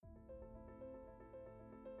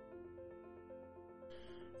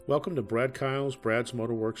Welcome to Brad Kyle's Brad's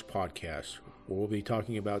Motorworks podcast, where we'll be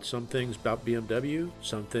talking about some things about BMW,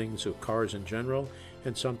 some things of cars in general,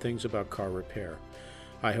 and some things about car repair.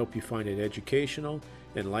 I hope you find it educational,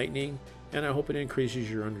 enlightening, and I hope it increases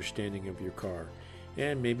your understanding of your car.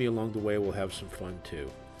 And maybe along the way we'll have some fun too.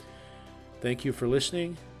 Thank you for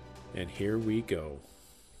listening, and here we go.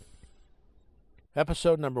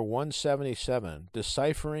 Episode number 177,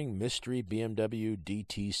 Deciphering Mystery BMW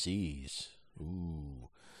DTCs. Ooh.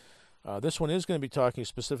 This one is going to be talking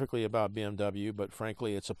specifically about BMW, but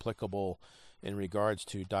frankly it's applicable in regards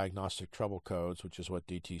to diagnostic trouble codes, which is what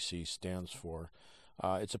DTC stands for.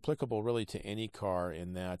 It's applicable really to any car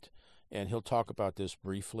in that, and he'll talk about this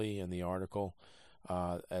briefly in the article,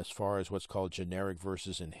 as far as what's called generic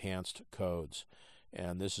versus enhanced codes.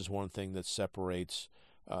 And this is one thing that separates,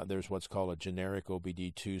 there's what's called a generic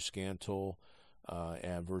OBD2 scan tool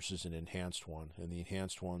and versus an enhanced one. And the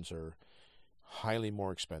enhanced ones are highly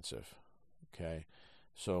more expensive. Okay,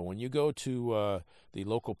 so when you go to the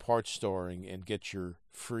local parts store and get your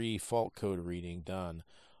free fault code reading done,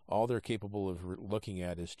 all they're capable of looking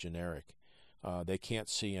at is generic. They can't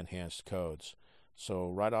see enhanced codes. So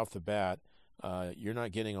right off the bat, you're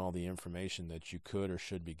not getting all the information that you could or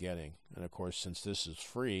should be getting. And of course, since this is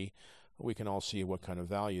free, we can all see what kind of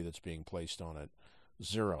value that's being placed on it.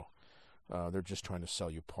 Zero. They're just trying to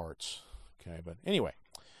sell you parts. Okay, but anyway.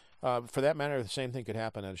 For that matter, the same thing could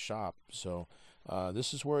happen at a shop. So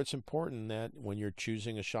this is where it's important that when you're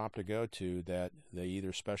choosing a shop to go to, that they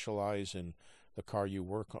either specialize in the car you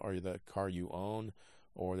work or the car you own,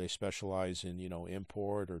 or they specialize in,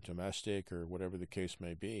 import or domestic or whatever the case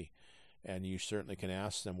may be. And you certainly can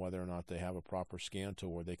ask them whether or not they have a proper scan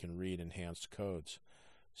tool where they can read enhanced codes.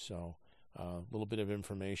 So a little bit of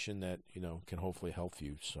information that, can hopefully help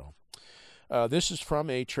you. So. This is from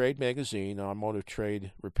a trade magazine, Automotive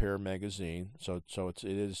Trade Repair magazine. So it's a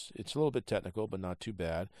little bit technical, but not too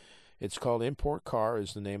bad. It's called Import Car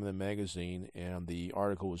is the name of the magazine, and the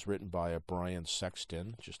article was written by Brian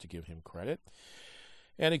Sexton, just to give him credit.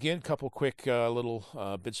 And again, a couple quick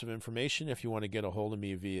little bits of information. If you want to get a hold of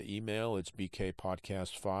me via email, it's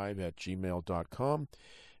bkpodcast5@gmail.com.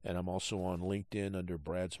 And I'm also on LinkedIn under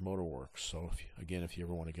Brad's Motorworks. So if you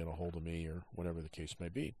ever want to get a hold of me or whatever the case may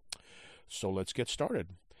be. So let's get started.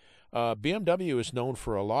 BMW is known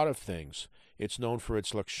for a lot of things. It's known for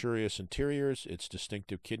its luxurious interiors, its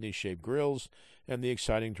distinctive kidney-shaped grilles, and the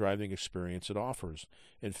exciting driving experience it offers.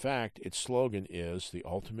 In fact, its slogan is the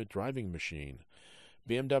ultimate driving machine.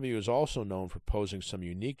 BMW is also known for posing some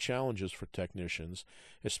unique challenges for technicians,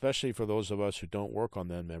 especially for those of us who don't work on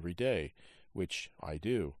them every day, which I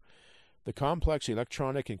do. The complex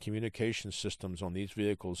electronic and communication systems on these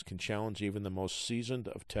vehicles can challenge even the most seasoned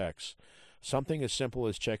of techs. Something as simple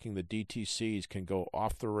as checking the DTCs can go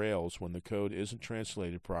off the rails when the code isn't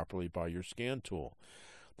translated properly by your scan tool.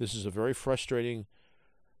 This is a very frustrating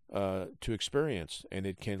to experience, and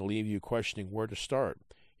it can leave you questioning where to start.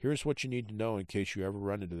 Here's what you need to know in case you ever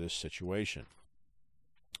run into this situation.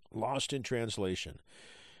 Lost in translation.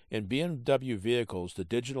 In BMW vehicles, the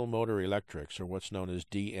digital motor electrics, or what's known as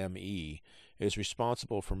DME, is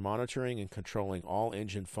responsible for monitoring and controlling all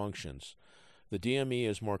engine functions. The DME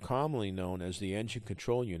is more commonly known as the Engine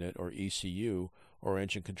Control Unit, or ECU, or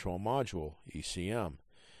Engine Control Module, ECM.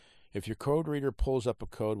 If your code reader pulls up a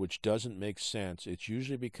code which doesn't make sense, it's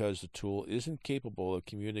usually because the tool isn't capable of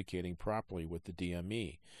communicating properly with the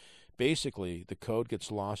DME. Basically, the code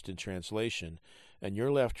gets lost in translation, and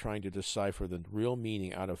you're left trying to decipher the real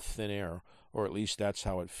meaning out of thin air, or at least that's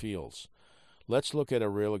how it feels. Let's look at a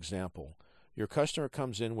real example. Your customer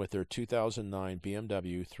comes in with their 2009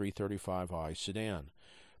 BMW 335i sedan.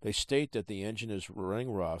 They state that the engine is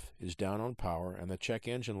running rough, is down on power, and the check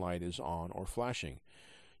engine light is on or flashing.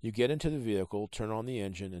 You get into the vehicle, turn on the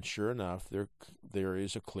engine, and sure enough, there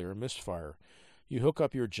is a clear misfire. You hook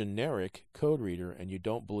up your generic code reader and you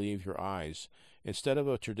don't believe your eyes. Instead of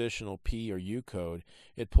a traditional P or U code,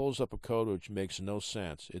 it pulls up a code which makes no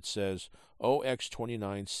sense. It says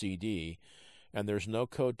OX29CD, and there's no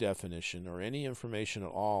code definition or any information at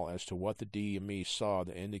all as to what the DME saw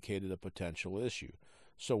that indicated a potential issue.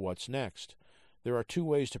 So what's next? There are two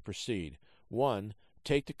ways to proceed. One,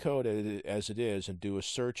 take the code as it is and do a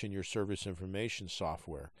search in your service information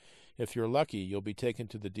software. If you're lucky, you'll be taken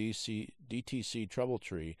to the DTC trouble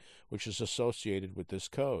tree, which is associated with this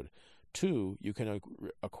code. Two, you can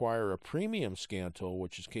acquire a premium scan tool,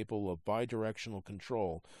 which is capable of bidirectional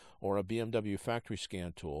control, or a BMW factory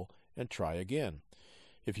scan tool, and try again.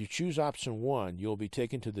 If you choose option 1, you'll be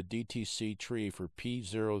taken to the DTC tree for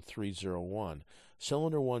P0301,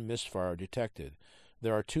 cylinder 1 misfire detected.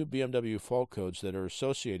 There are two BMW fault codes that are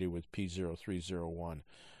associated with P0301.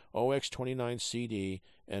 OX29CD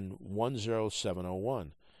and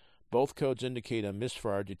 10701. Both codes indicate a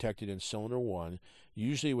misfire detected in cylinder 1,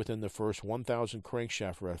 usually within the first 1,000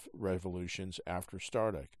 crankshaft revolutions after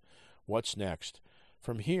startup. What's next?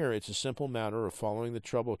 From here, it's a simple matter of following the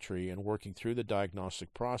trouble tree and working through the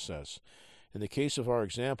diagnostic process. In the case of our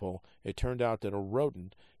example, it turned out that a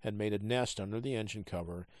rodent had made a nest under the engine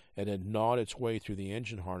cover and had gnawed its way through the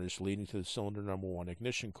engine harness leading to the cylinder number 1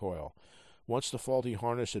 ignition coil. Once the faulty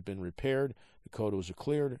harness had been repaired, the code was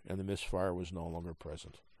cleared and the misfire was no longer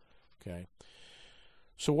present. Okay.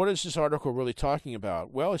 So what is this article really talking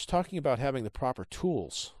about? Well, it's talking about having the proper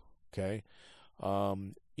tools. Okay.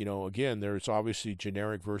 Again, there's obviously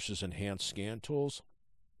generic versus enhanced scan tools.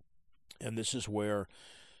 And this is where,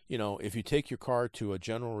 if you take your car to a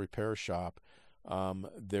general repair shop,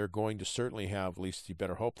 they're going to certainly have, at least you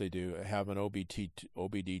better hope they do, have an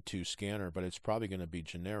OBD2 scanner, but it's probably going to be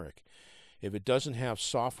generic. If it doesn't have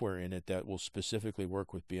software in it that will specifically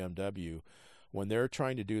work with BMW, when they're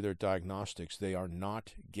trying to do their diagnostics, they are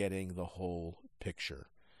not getting the whole picture.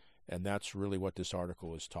 And that's really what this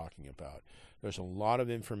article is talking about. There's a lot of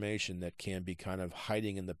information that can be kind of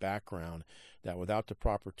hiding in the background that without the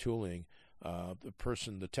proper tooling,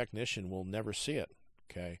 the technician will never see it.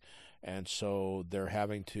 Okay. And so they're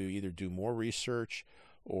having to either do more research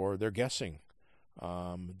or they're guessing.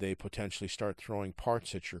 They potentially start throwing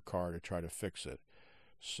parts at your car to try to fix it.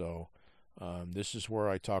 So this is where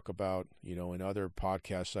I talk about, in other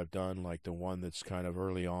podcasts I've done, like the one that's kind of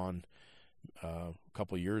early on, a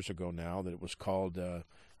couple of years ago now, that it was called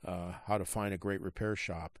How to Find a Great Repair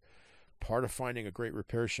Shop. Part of finding a great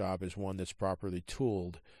repair shop is one that's properly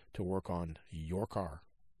tooled to work on your car.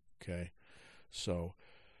 Okay. So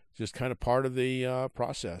just kind of part of the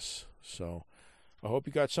process. So I hope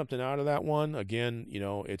you got something out of that one. Again,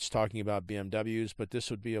 it's talking about BMWs, but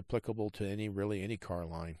this would be applicable to any car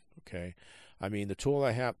line. Okay. I mean, the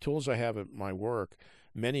tools I have at my work,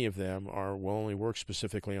 many of them will only work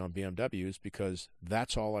specifically on BMWs because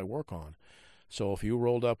that's all I work on. So if you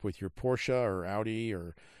rolled up with your Porsche or Audi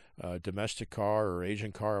or domestic car or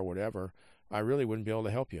Asian car or whatever, I really wouldn't be able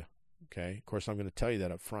to help you. Okay. Of course, I'm going to tell you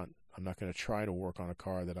that up front. I'm not going to try to work on a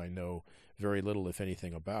car that I know very little, if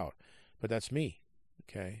anything, about. But that's me.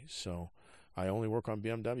 Okay. So I only work on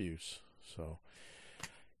BMWs. So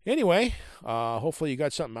anyway, hopefully you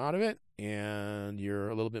got something out of it and you're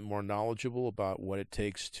a little bit more knowledgeable about what it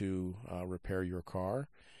takes to repair your car.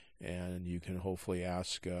 And you can hopefully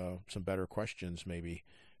ask some better questions maybe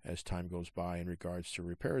as time goes by in regards to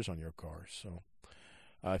repairs on your car. So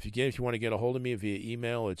if you want to get a hold of me via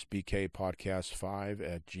email, it's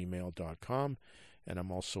bkpodcast5@gmail.com. And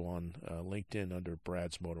I'm also on LinkedIn under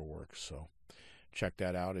Brad's Motorworks. So check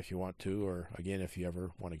that out if you want to. Or again, if you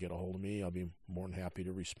ever want to get a hold of me, I'll be more than happy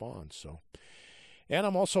to respond. So, and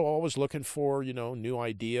I'm also always looking for, new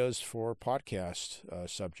ideas for podcast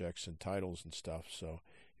subjects and titles and stuff. So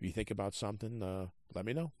if you think about something, let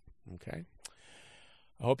me know. Okay.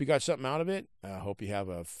 I hope you got something out of it. I hope you have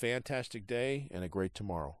a fantastic day and a great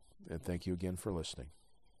tomorrow. And thank you again for listening.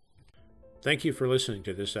 Thank you for listening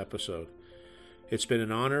to this episode. It's been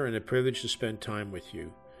an honor and a privilege to spend time with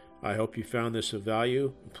you. I hope you found this of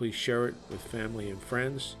value. Please share it with family and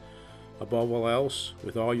friends. Above all else,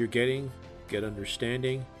 with all you're getting, get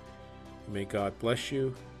understanding. May God bless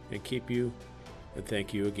you and keep you. And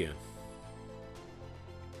thank you again.